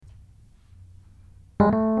Hey,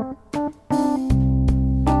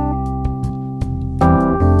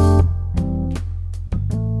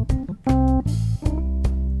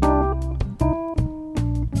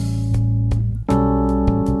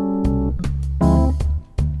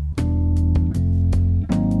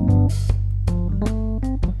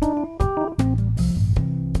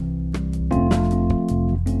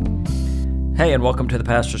 and welcome to the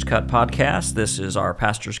Pastor's Cut podcast. This is our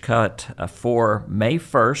Pastor's Cut for May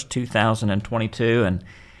 1st, 2022, and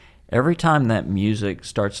every time that music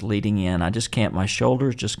starts leading in, I just can't, my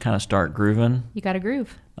shoulders just kind of start grooving. You got a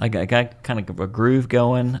groove. I got kind of a groove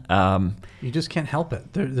going. You just can't help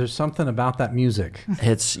it. There's something about that music.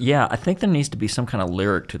 I think there needs to be some kind of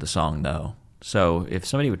lyric to the song, though. So if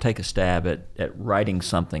somebody would take a stab at writing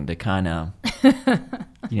something to kind of,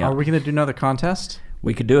 Are we going to do another contest?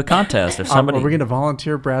 We could do a contest. If somebody, are we going to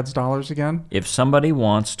volunteer Brad's dollars again? If somebody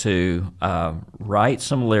wants to write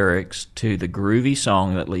some lyrics to the groovy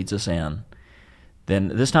song that leads us in, then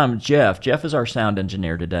this time Jeff is our sound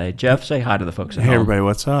engineer today. Jeff, say hi to the folks at home. Hey, everybody,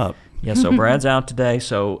 what's up? Yeah, so Brad's out today,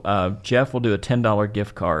 so Jeff will do a $10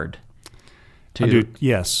 gift card. To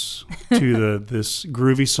this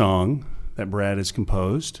groovy song that Brad has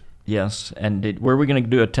composed. Yes, and where are we going to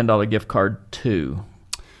do a $10 gift card to?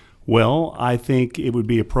 Well, I think it would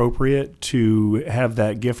be appropriate to have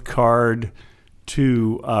that gift card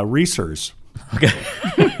to Reese's. Okay.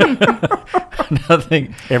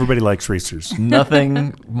 Everybody likes Reese's.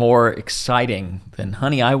 Nothing more exciting than,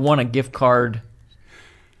 honey, I want a gift card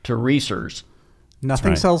to Reese's.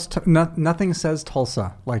 Nothing says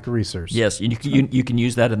Tulsa like Reese's. Yes, you can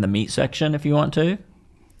use that in the meat section if you want to.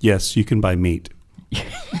 Yes, you can buy meat.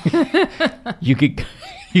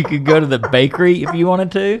 You could go to the bakery if you wanted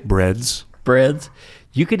to. Breads.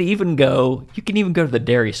 You could even go to the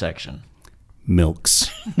dairy section. Milks.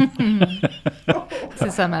 This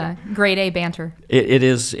is some grade A banter. It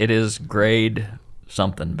is grade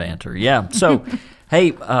something banter. Yeah. So,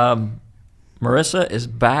 hey, Marissa is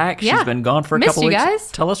back. Yeah. She's been gone for a couple Missed you weeks.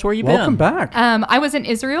 guys. Tell us where you've been. Welcome back. I was in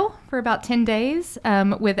Israel for about 10 days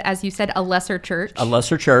with, as you said, a lesser church. A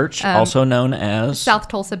lesser church, also known as South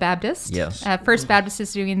Tulsa Baptist. Yes. First Baptist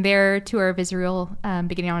is doing their tour of Israel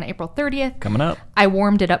beginning on April 30th. coming up. I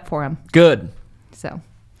warmed it up for them. Good. So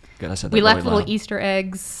Good. I said that we left really little loud. Easter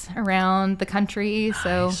eggs around the country. Nice.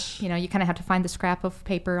 So, you kind of have to find the scrap of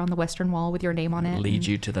paper on the western wall with your name on it. Lead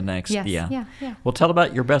you to the next. Yes, Yeah. yeah. Well, tell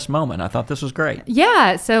about your best moment. I thought this was great.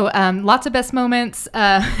 Yeah, so lots of best moments.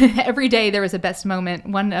 Every day there was a best moment.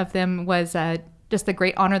 One of them was just the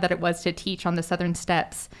great honor that it was to teach on the Southern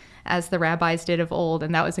Steps as the rabbis did of old,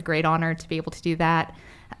 and that was a great honor to be able to do that.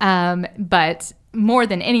 But more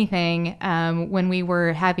than anything, when we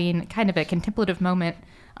were having kind of a contemplative moment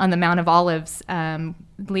on the Mount of Olives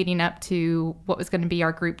leading up to what was going to be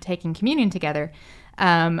our group taking communion together,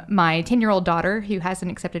 my 10-year-old daughter, who hasn't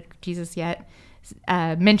accepted Jesus yet,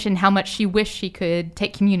 mentioned how much she wished she could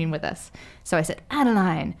take communion with us. So I said,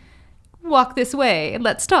 Adeline, walk this way and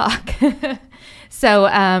let's talk. So,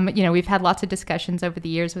 we've had lots of discussions over the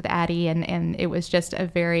years with Addie, and it was just a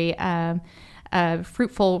very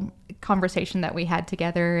fruitful conversation that we had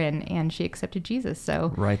together, and she accepted Jesus.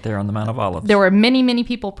 So Right there on the Mount of Olives. there were many, many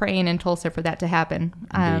people praying in Tulsa for that to happen.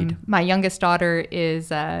 Indeed. My youngest daughter is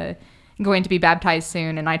going to be baptized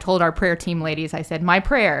soon, and I told our prayer team ladies, I said, my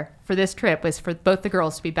prayer for this trip was for both the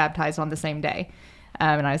girls to be baptized on the same day.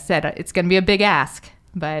 And I said, it's going to be a big ask,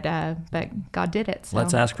 but God did it. So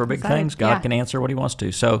Let's ask for big excited. things. God can answer what he wants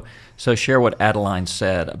to. So share what Adeline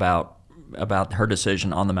said about her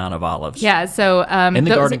decision on the Mount of Olives. Yeah, so in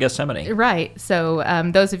the Garden of Gethsemane. Right. So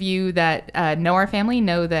those of you that know our family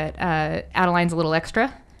know that Adeline's a little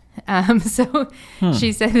extra.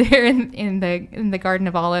 She said there in the Garden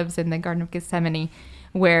of Olives, in the Garden of Gethsemane,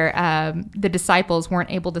 where the disciples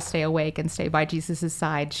weren't able to stay awake and stay by Jesus'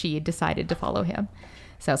 side, she decided to follow him.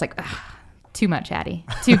 So I was like, too much, Addie,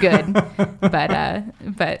 too good.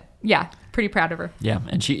 but yeah, pretty proud of her. Yeah,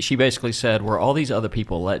 and she basically said, where all these other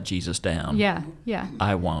people let Jesus down, Yeah.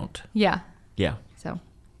 I won't. Yeah. Yeah. So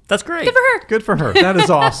That's great. good for her. Good for her. That is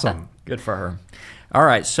awesome. Good for her. All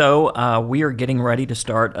right, so we are getting ready to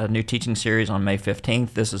start a new teaching series on May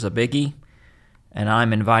 15th. This is a biggie, and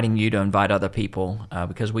I'm inviting you to invite other people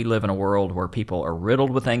because we live in a world where people are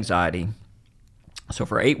riddled with anxiety. So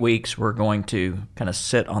for 8 weeks, we're going to kind of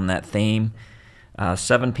sit on that theme.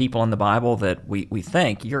 7 people in the Bible that we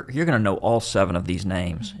think, you're going to know all 7 of these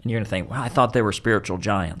names, and you're going to think, well, I thought they were spiritual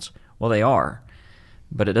giants. Well, they are.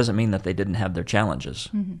 But it doesn't mean that they didn't have their challenges.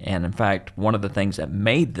 Mm-hmm. And in fact, one of the things that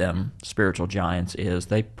made them spiritual giants is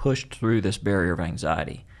they pushed through this barrier of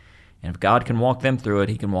anxiety. And if God can walk them through it,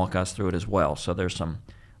 he can walk us through it as well. So there's some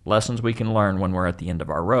lessons we can learn when we're at the end of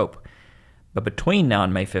our rope. But between now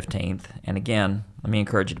and May 15th, and again, let me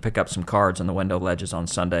encourage you to pick up some cards on the window ledges on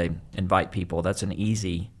Sunday, invite people. That's an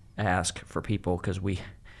easy ask for people because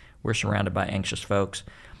we're surrounded by anxious folks.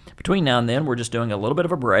 Between now and then, we're just doing a little bit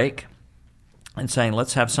of a break and saying,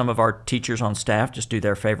 let's have some of our teachers on staff just do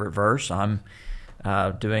their favorite verse. I'm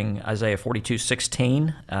doing Isaiah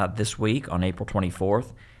 42:16 this week on April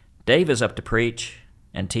 24th. Dave is up to preach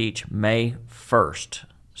and teach May 1st.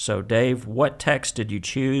 So, Dave, what text did you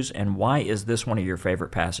choose, and why is this one of your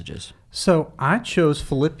favorite passages? So I chose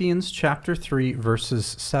Philippians chapter 3, verses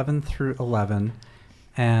 7 through 11,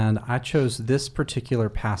 and I chose this particular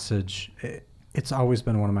passage. It's always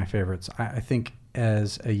been one of my favorites. I think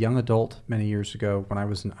as a young adult many years ago when I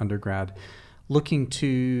was an undergrad, looking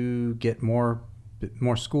to get more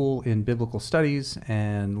school in biblical studies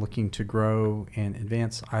and looking to grow and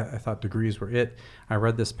advance, I thought degrees were it. I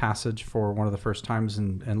read this passage for one of the first times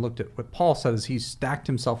and looked at what Paul said as he stacked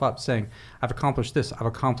himself up saying, I've accomplished this, I've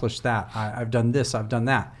accomplished that, I've done this, I've done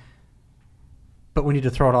that. But we need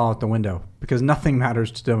to throw it all out the window because nothing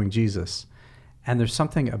matters to knowing Jesus. And there's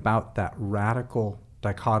something about that radical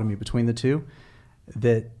dichotomy between the two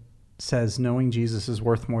that says knowing Jesus is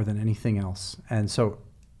worth more than anything else. And so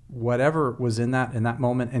whatever was in that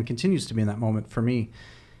moment and continues to be in that moment for me,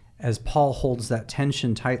 as Paul holds that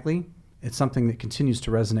tension tightly, it's something that continues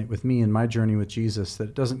to resonate with me in my journey with Jesus, that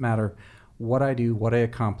it doesn't matter what I do, what I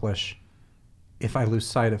accomplish, if I lose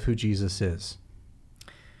sight of who Jesus is.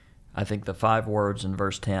 I think the 5 words in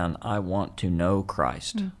verse 10, I want to know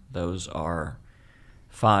Christ, those are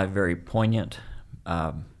 5 very poignant,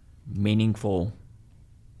 meaningful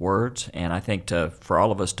words, and I think for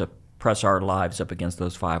all of us to press our lives up against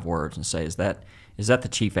those 5 words and say, is that the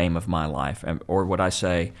chief aim of my life? Or would I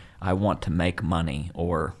say, I want to make money,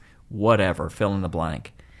 or whatever, fill in the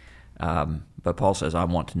blank. But Paul says, I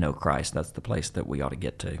want to know Christ. That's the place that we ought to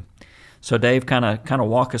get to. So Dave, kind of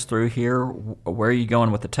walk us through here. Where are you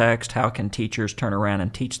going with the text? How can teachers turn around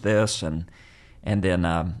and teach this? And then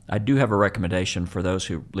I do have a recommendation for those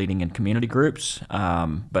who are leading in community groups.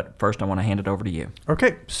 But first, I want to hand it over to you.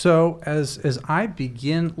 Okay, so as I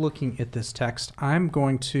begin looking at this text, I'm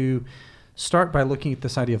going to start by looking at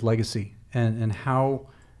this idea of legacy and how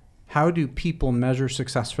do people measure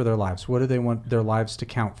success for their lives? What do they want their lives to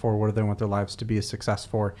count for? What do they want their lives to be a success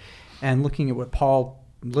for? And looking at what Paul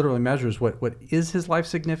literally measures, what is his life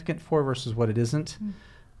significant for versus what it isn't.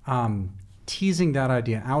 Teasing that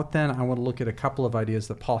idea out, then I want to look at a couple of ideas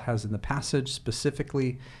that Paul has in the passage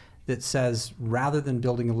specifically that says, rather than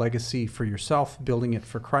building a legacy for yourself, building it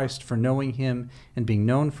for Christ, for knowing him and being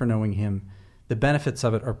known for knowing him, the benefits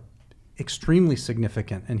of it are extremely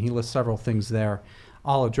significant, and he lists several things there.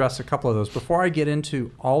 I'll address a couple of those. Before I get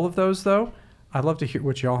into all of those, though, I'd love to hear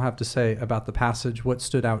what you all have to say about the passage, what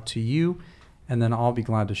stood out to you, and then I'll be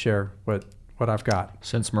glad to share what I've got.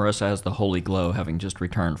 Since Marissa has the holy glow, having just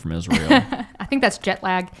returned from Israel. I think that's jet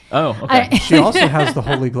lag. Oh, okay. She also has the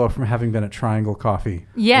holy glow from having been at Triangle Coffee.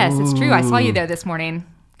 Yes, it's true. I saw you there this morning.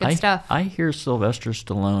 Good stuff. I hear Sylvester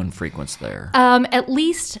Stallone frequents there. At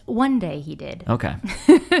least one day he did. Okay.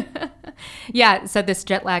 Yeah, so this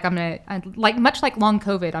jet lag, much like long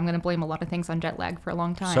COVID, I'm going to blame a lot of things on jet lag for a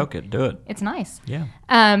long time. Soak it. Do it. It's nice.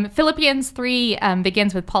 Yeah. Philippians 3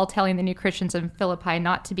 begins with Paul telling the new Christians in Philippi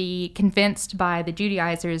not to be convinced by the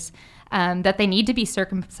Judaizers that they need to be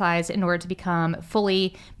circumcised in order to become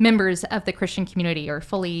fully members of the Christian community or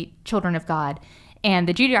fully children of God. And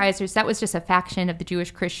the Judaizers, that was just a faction of the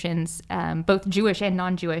Jewish Christians, both Jewish and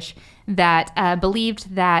non-Jewish, that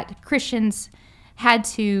believed that Christians had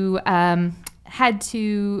to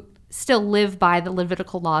still live by the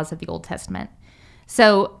Levitical laws of the Old Testament.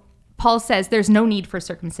 So Paul says there's no need for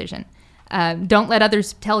circumcision. Don't let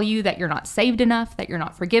others tell you that you're not saved enough, that you're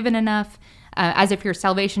not forgiven enough, as if your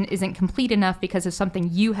salvation isn't complete enough because of something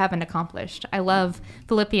you haven't accomplished. I love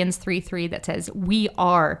Philippians 3:3 that says, we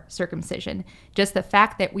are circumcision. Just the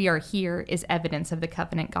fact that we are here is evidence of the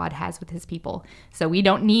covenant God has with his people. So we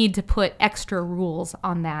don't need to put extra rules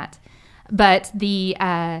on that. But the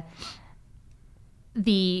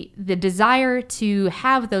desire to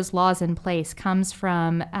have those laws in place comes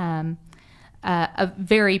from a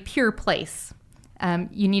very pure place.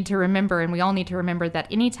 You need to remember, and we all need to remember, that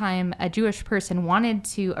anytime a Jewish person wanted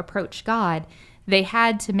to approach God, they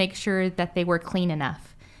had to make sure that they were clean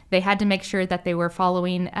enough. They had to make sure that they were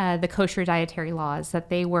following the kosher dietary laws, that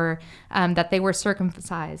they were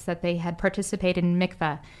circumcised, that they had participated in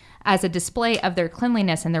mikveh, as a display of their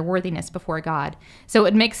cleanliness and their worthiness before God. So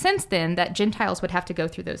it makes sense then that Gentiles would have to go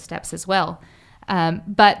through those steps as well.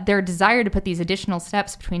 But their desire to put these additional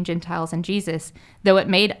steps between Gentiles and Jesus, though it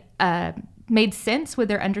made made sense with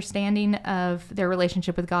their understanding of their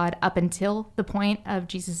relationship with God up until the point of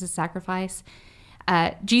Jesus' sacrifice.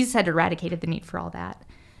 Jesus had eradicated the need for all that.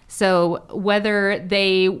 So whether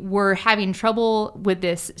they were having trouble with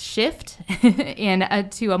this shift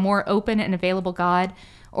to a more open and available God,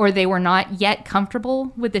 or they were not yet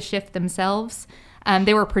comfortable with the shift themselves,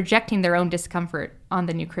 they were projecting their own discomfort on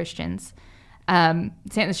the new Christians.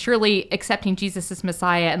 Saying surely accepting Jesus as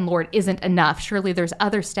Messiah and Lord isn't enough. Surely there's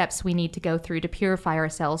other steps we need to go through to purify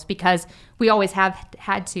ourselves, because we always have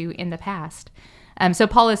had to in the past. So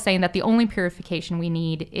Paul is saying that the only purification we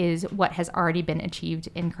need is what has already been achieved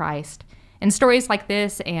in Christ. And stories like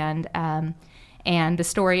this and the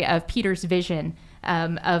story of Peter's vision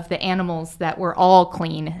of the animals that were all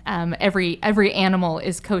clean, every animal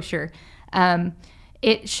is kosher.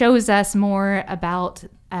 It shows us more about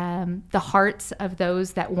the hearts of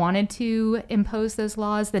those that wanted to impose those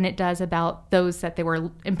laws than it does about those that they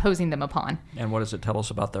were imposing them upon. And what does it tell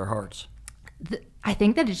us about their hearts? I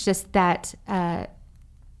think that it's just that a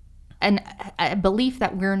belief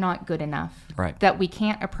that we're not good enough, right? That we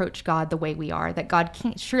can't approach God the way we are, that God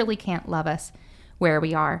surely can't love us where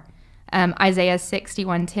we are. Isaiah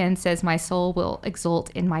 61:10 says, "My soul will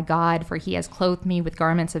exult in my God, for he has clothed me with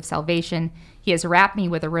garments of salvation. He has wrapped me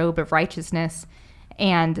with a robe of righteousness."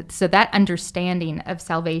 And so that understanding of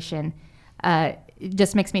salvation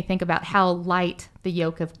just makes me think about how light the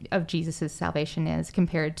yoke of Jesus' salvation is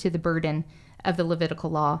compared to the burden of the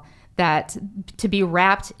Levitical law. That to be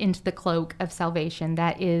wrapped into the cloak of salvation,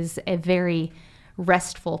 that is a very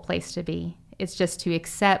restful place to be. It's just to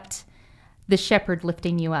accept the shepherd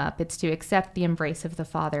lifting you up. It's to accept the embrace of the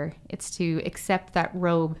Father. It's to accept that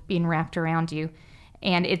robe being wrapped around you.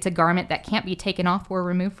 And it's a garment that can't be taken off or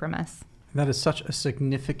removed from us. That is such a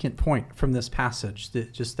significant point from this passage,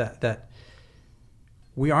 that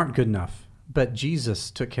we aren't good enough, but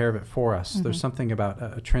Jesus took care of it for us. Mm-hmm. There's something about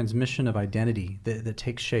a transmission of identity that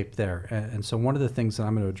takes shape there. And so one of the things that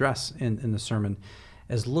I'm going to address in the sermon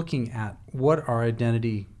is looking at what our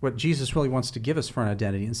identity, what Jesus really wants to give us for an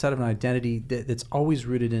identity, instead of an identity that's always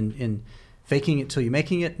rooted in faking it till you're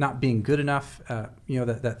making it, not being good enough,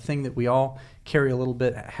 that thing that we all carry a little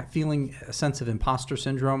bit, feeling a sense of imposter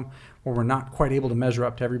syndrome where we're not quite able to measure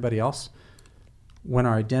up to everybody else. When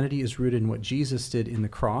our identity is rooted in what Jesus did in the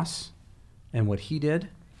cross and what he did,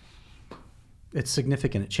 it's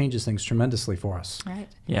significant. It changes things tremendously for us. Right.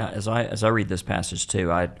 Yeah, as I read this passage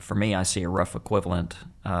too, for me, I see a rough equivalent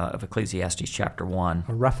of Ecclesiastes chapter 1.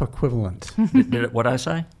 A rough equivalent. What did I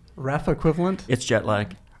say? Rough equivalent? It's jet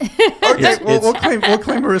lag. Okay, we'll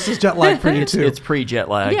claim Marissa's jet lag for you too. It's pre-jet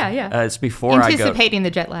lag. Yeah. It's before anticipating the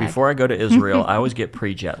jet lag. Before I go to Israel, I always get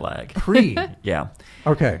pre-jet lag. Pre? Yeah.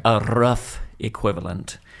 Okay. A rough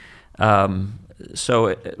equivalent.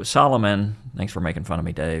 So Solomon, thanks for making fun of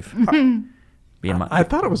me, Dave. I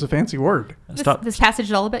thought it was a fancy word. This passage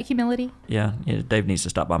is all about humility. Yeah, Dave needs to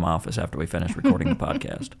stop by my office after we finish recording the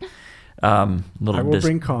podcast. I will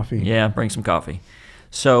bring coffee. Yeah, bring some coffee.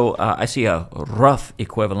 So I see a rough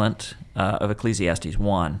equivalent of Ecclesiastes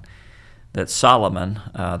 1 that Solomon,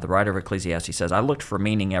 the writer of Ecclesiastes, says, I looked for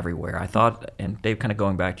meaning everywhere. I thought, and Dave, kind of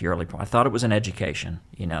going back to your early point, I thought it was an education.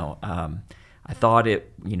 I thought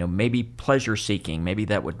it, maybe pleasure seeking, maybe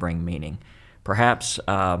that would bring meaning. Perhaps,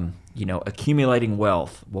 accumulating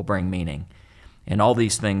wealth will bring meaning. And all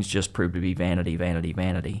these things just prove to be vanity, vanity,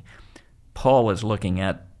 vanity. Paul is looking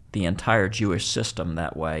at the entire Jewish system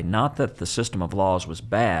that way. Not that the system of laws was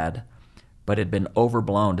bad, but it had been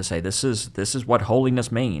overblown to say this is what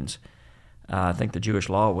holiness means. I think the Jewish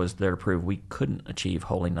law was there to prove we couldn't achieve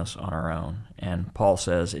holiness on our own. And Paul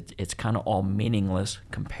says it's kind of all meaningless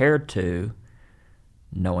compared to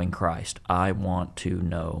knowing Christ. I want to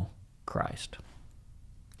know Christ.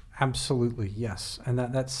 Absolutely, yes. And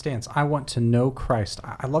that stance, I want to know Christ.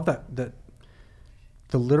 I love that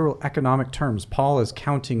the literal economic terms. Paul is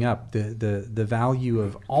counting up the value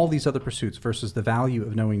of all these other pursuits versus the value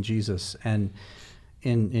of knowing Jesus. And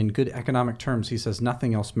in good economic terms, he says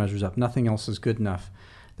nothing else measures up. Nothing else is good enough.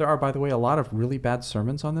 There are, by the way, a lot of really bad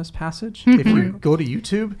sermons on this passage. If you go to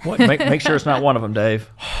YouTube. What? Make sure it's not one of them,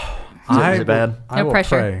 Dave. Is it bad? I will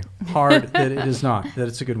pray hard that it is not, that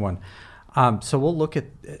it's a good one. So we'll look at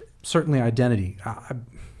certainly identity.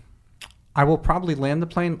 I will probably land the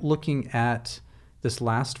plane looking at this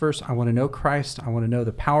last verse. I want to know Christ. I want to know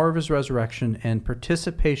the power of his resurrection and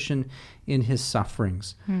participation in his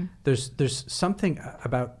sufferings. There's something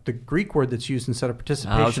about the Greek word that's used instead of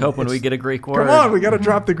participation. I was hoping we get a Greek word. Come on, we got to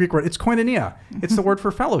drop the Greek word. It's koinonia. It's the word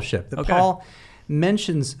for fellowship. That Okay. Paul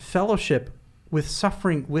mentions fellowship with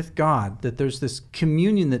suffering with God, that there's this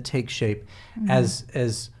communion that takes shape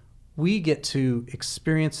as we get to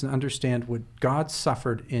experience and understand what God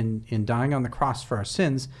suffered in dying on the cross for our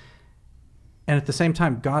sins. And at the same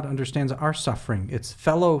time, God understands our suffering. It's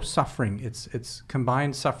fellow suffering. It's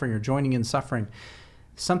combined suffering or joining in suffering.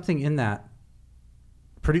 Something in that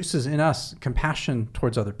produces in us compassion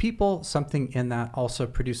towards other people. Something in that also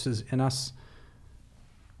produces in us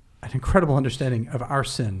an incredible understanding of our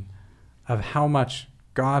sin, of how much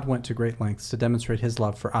God went to great lengths to demonstrate his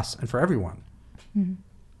love for us and for everyone. Mm-hmm.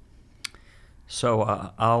 So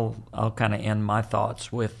I'll kind of end my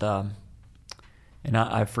thoughts with, and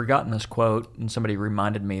I've forgotten this quote, and somebody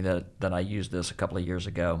reminded me that I used this a couple of years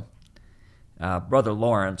ago. Brother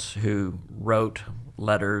Lawrence, who wrote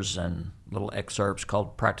letters and little excerpts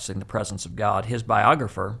called Practicing the Presence of God, his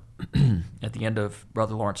biographer at the end of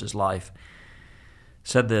Brother Lawrence's life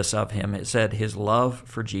said this of him. It said, his love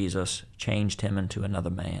for Jesus changed him into another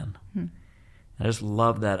man. I just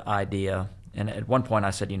love that idea. And at one point I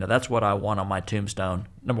said, that's what I want on my tombstone.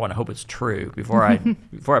 Number one, I hope it's true. Before I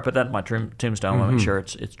put that in my tombstone, I want to make sure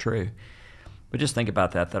it's true. But just think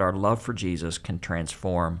about that our love for Jesus can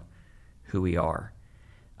transform who we are.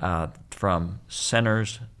 From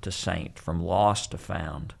sinners to saint, from lost to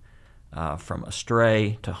found, from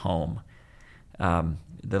astray to home.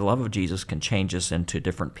 The love of Jesus can change us into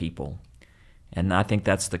different people. And I think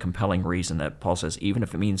that's the compelling reason that Paul says, even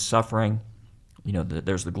if it means suffering,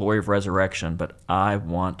 there's the glory of resurrection, but I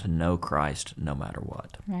want to know Christ no matter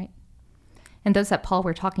what. Right. And those that Paul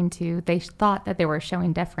were talking to, they thought that they were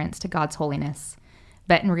showing deference to God's holiness.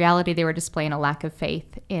 But in reality, they were displaying a lack of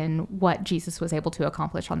faith in what Jesus was able to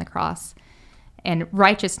accomplish on the cross. And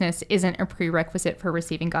righteousness isn't a prerequisite for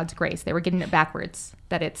receiving God's grace. They were getting it backwards,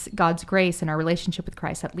 that it's God's grace and our relationship with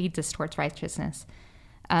Christ that leads us towards righteousness.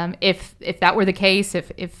 If that were the case,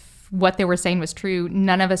 if what they were saying was true,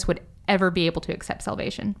 none of us would ever be able to accept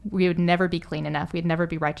salvation. We would never be clean enough. We'd never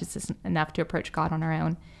be righteous enough to approach God on our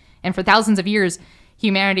own. And for thousands of years,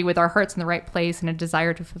 humanity, with our hearts in the right place and a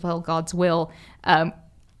desire to fulfill God's will,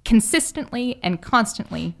 consistently and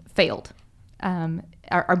constantly failed.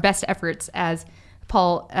 Our best efforts, as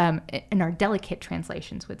Paul in our delicate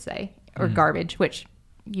translations would say, or garbage, which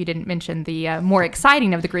you didn't mention the more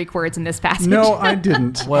exciting of the Greek words in this passage. No, I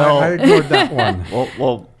didn't. Well, I ignored that one.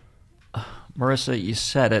 Well, Marissa, you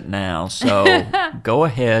said it now, so go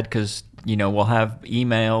ahead, because we'll have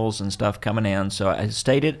emails and stuff coming in. So I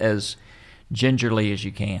state it as gingerly as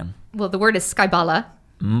you can. Well, the word is skybala.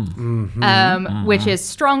 Which is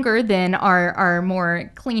stronger than our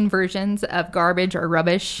more clean versions of garbage or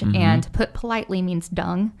rubbish, and put politely means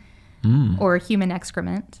dung or human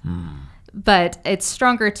excrement. But it's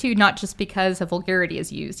stronger too, not just because a vulgarity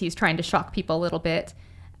is used. He's trying to shock people a little bit.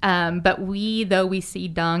 But though we see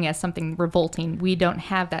dung as something revolting, we don't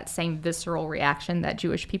have that same visceral reaction that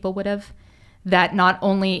Jewish people would have. That not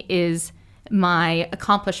only is my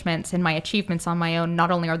accomplishments and my achievements on my own,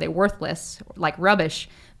 not only are they worthless, like rubbish,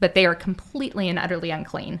 but they are completely and utterly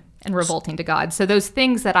unclean and revolting to God. So those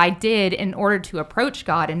things that I did in order to approach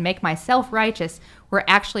God and make myself righteous were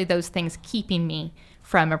actually those things keeping me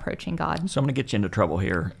from approaching God. So I'm going to get you into trouble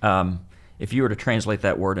here. If you were to translate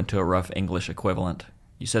that word into a rough English equivalent,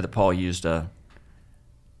 you said that Paul used an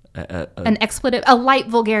expletive, a light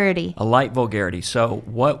vulgarity. A light vulgarity. So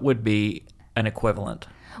what would be an equivalent?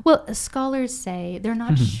 Well, scholars say they're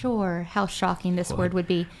not sure how shocking this word would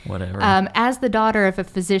be. Whatever. As the daughter of a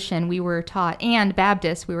physician, we were taught, and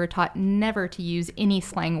Baptists, we were taught never to use any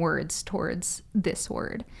slang words towards this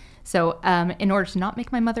word. So in order to not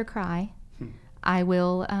make my mother cry, I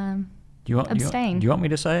will abstain. Do you want me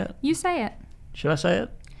to say it? You say it. Should I say it?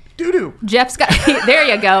 Doo-doo. Jeff's got, there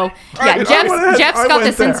you go. Yeah, Jeff's got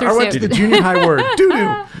the censorship. I went to the junior high word.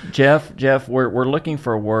 Doo-doo. Jeff, we're looking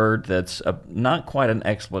for a word that's not quite an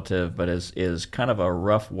expletive, but is kind of a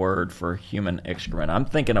rough word for human excrement. I'm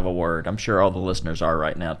thinking of a word. I'm sure all the listeners are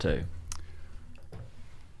right now too.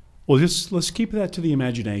 Well, let's keep that to the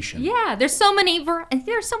imagination. Yeah, there's so many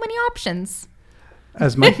options.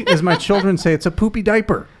 As my children say, it's a poopy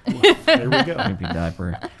diaper. Well, there we go. Poopy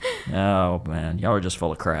diaper. Oh man, y'all are just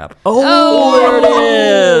full of crap. There it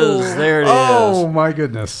is. There it is. Oh my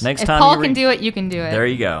goodness. Next If time Paul can do it, you can do it. There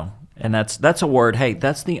you go. And that's a word. Hey,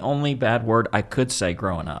 that's the only bad word I could say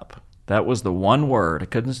growing up. That was the one word. I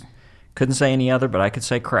couldn't say any other, but I could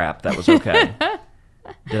say crap. That was okay.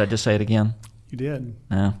 Did I just say it again? You did.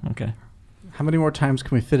 Oh, okay. How many more times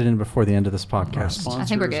can we fit it in before the end of this Our podcast? sponsors I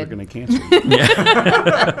think we're good. are going to cancel you.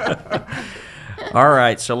 All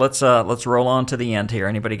right, so let's roll on to the end here.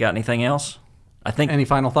 Anybody got anything else? I think Any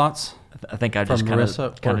final thoughts? I think I just From kind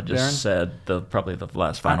Marissa or of just Darren? said probably the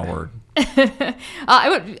last final word.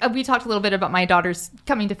 We talked a little bit about my daughter's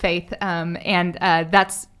coming to faith, and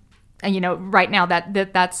that's right now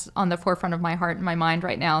that's on the forefront of my heart and my mind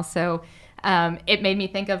right now. So it made me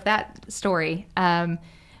think of that story.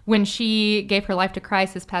 When she gave her life to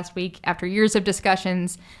Christ this past week, after years of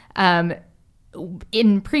discussions,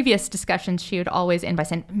 in previous discussions, she would always end by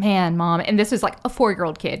saying, "Man, Mom," and this was like a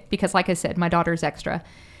 4-year-old kid, because like I said, my daughter's extra.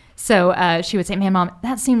 So she would say, "Man, Mom,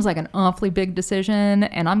 that seems like an awfully big decision,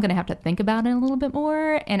 and I'm going to have to think about it a little bit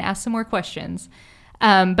more and ask some more questions."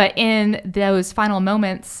 But in those final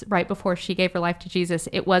moments right before she gave her life to Jesus,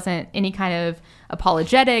 it wasn't any kind of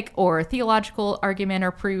apologetic or theological argument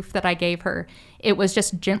or proof that I gave her. It was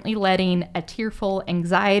just gently letting a tearful,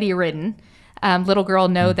 anxiety-ridden little girl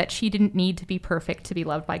know that she didn't need to be perfect to be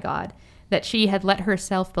loved by God, that she had let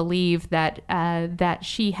herself believe that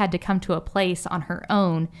she had to come to a place on her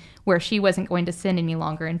own where she wasn't going to sin any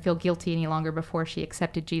longer and feel guilty any longer before she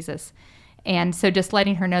accepted Jesus. And so just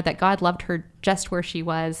letting her know that God loved her just where she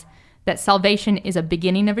was, that salvation is a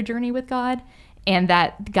beginning of a journey with God, and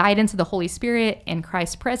that guidance of the Holy Spirit and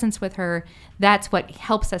Christ's presence with her, that's what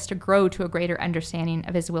helps us to grow to a greater understanding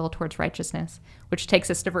of his will towards righteousness, which takes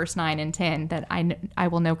us to verse 9 and 10, that I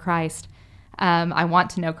will know Christ. I want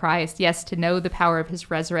to know Christ, yes, to know the power of his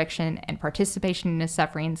resurrection and participation in his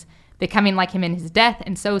sufferings, becoming like him in his death,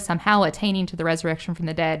 and so somehow attaining to the resurrection from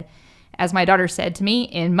the dead. As my daughter said to me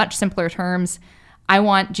in much simpler terms, I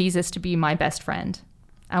want Jesus to be my best friend.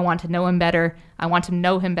 I want to know him better. I want to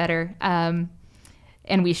know him better.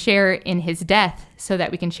 And we share in his death so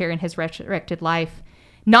that we can share in his resurrected life,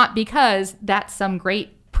 not because that's some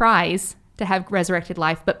great prize to have resurrected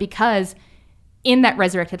life, but because in that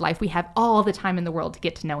resurrected life, we have all the time in the world to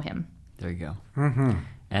get to know him. There you go. Mm-hmm.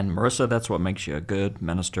 And Marissa, that's what makes you a good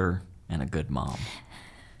minister and a good mom.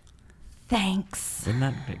 Thanks. Isn't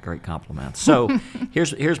that a great compliment? So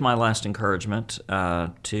here's my last encouragement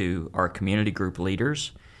to our community group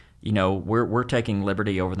leaders. We're taking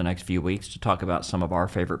liberty over the next few weeks to talk about some of our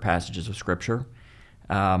favorite passages of Scripture.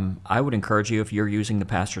 I would encourage you, if you're using the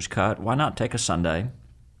Pastor's Cut, why not take a Sunday?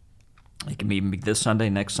 It can even be this Sunday,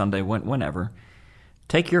 next Sunday, whenever.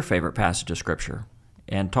 Take your favorite passage of Scripture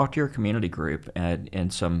and talk to your community group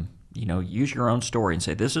and some, use your own story and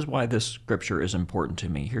say, this is why this Scripture is important to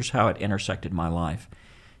me. Here's how it intersected my life.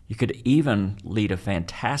 You could even lead a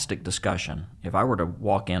fantastic discussion. If I were to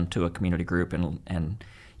walk into a community group and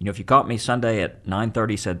if you caught me Sunday at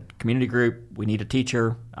 9:30, said, community group, we need a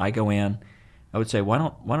teacher, I go in, I would say, why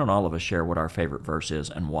don't all of us share what our favorite verse is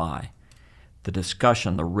and why? The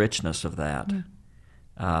discussion, the richness of that,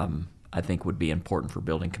 I think would be important for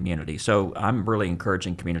building community. So I'm really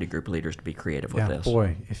encouraging community group leaders to be creative with this.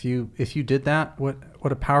 Boy, if you did that, what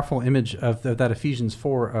a powerful image of that Ephesians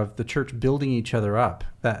 4 of the church building each other up.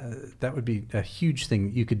 That would be a huge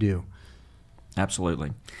thing you could do.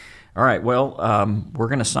 Absolutely. All right, well, we're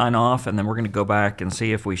going to sign off, and then we're going to go back and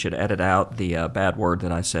see if we should edit out the bad word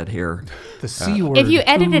that I said here. The C word. If you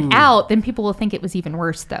edit it out, then people will think it was even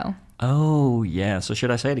worse, though. Oh, yeah. So should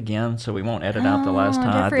I say it again so we won't edit out the last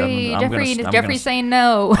time? Jeffrey's saying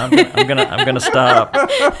no. I'm gonna stop.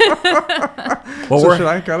 So should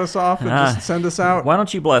I cut us off and just send us out? Why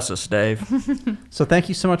don't you bless us, Dave? So thank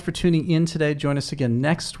you so much for tuning in today. Join us again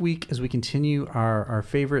next week as we continue our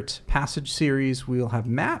favorite passage series. We'll have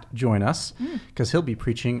Matt join us because he'll be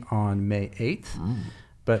preaching on May 8th.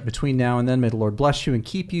 But between now and then, may the Lord bless you and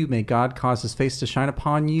keep you. May God cause his face to shine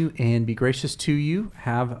upon you and be gracious to you.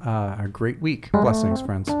 Have a great week. Blessings,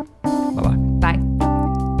 friends. Bye-bye.